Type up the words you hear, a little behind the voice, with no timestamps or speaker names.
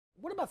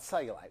What about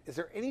cellulite? Is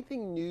there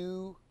anything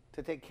new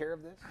to take care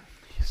of this?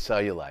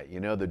 Cellulite, you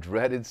know, the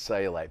dreaded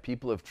cellulite.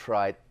 People have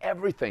tried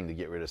everything to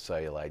get rid of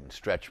cellulite and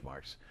stretch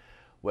marks.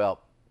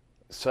 Well,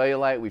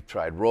 cellulite, we've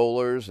tried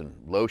rollers and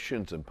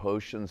lotions and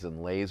potions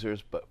and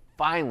lasers, but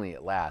finally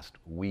at last,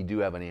 we do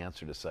have an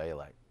answer to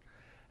cellulite,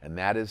 and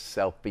that is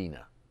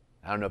Cellfina.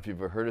 I don't know if you've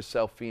ever heard of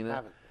Cellfina. I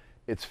haven't.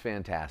 It's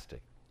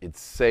fantastic.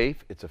 It's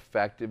safe, it's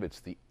effective, it's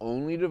the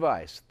only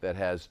device that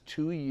has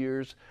 2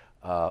 years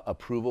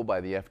approval by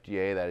the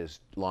FDA, that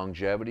is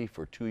longevity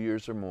for 2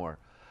 years or more.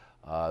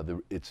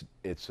 It's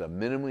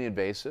minimally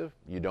invasive.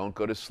 You don't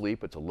go to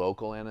sleep. It's a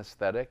local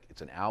anesthetic.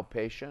 It's an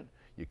outpatient.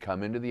 You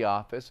come into the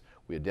office.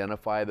 We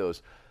identify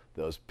those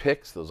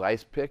picks, those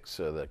ice picks,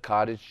 or the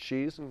cottage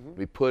cheese.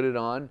 We put it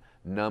on,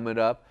 numb it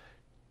up,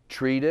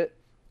 treat it.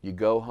 You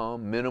go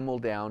home, minimal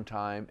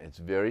downtime. It's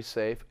very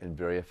safe and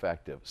very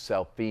effective.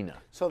 Cellfina.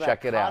 So that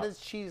check it out. cottage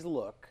cheese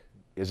look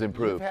Is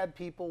improved. You've had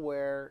people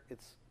where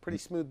it's pretty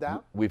smoothed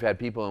out? We've had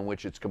people in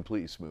which it's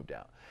completely smoothed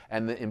out.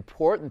 And the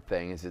important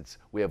thing is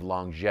we have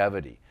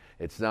longevity.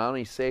 It's not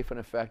only safe and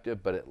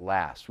effective, but it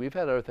lasts. We've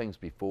had other things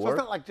before. So it's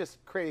not like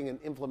just creating an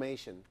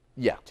inflammation.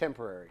 Yeah.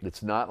 Temporary.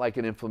 It's not like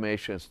an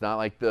inflammation. It's not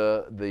like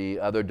the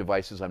other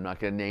devices. I'm not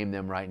going to name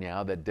them right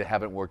now that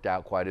haven't worked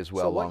out quite as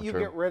well long term. So what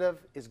you get rid of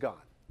is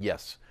gone.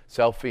 Yes.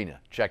 Cellfina.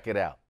 Check it out.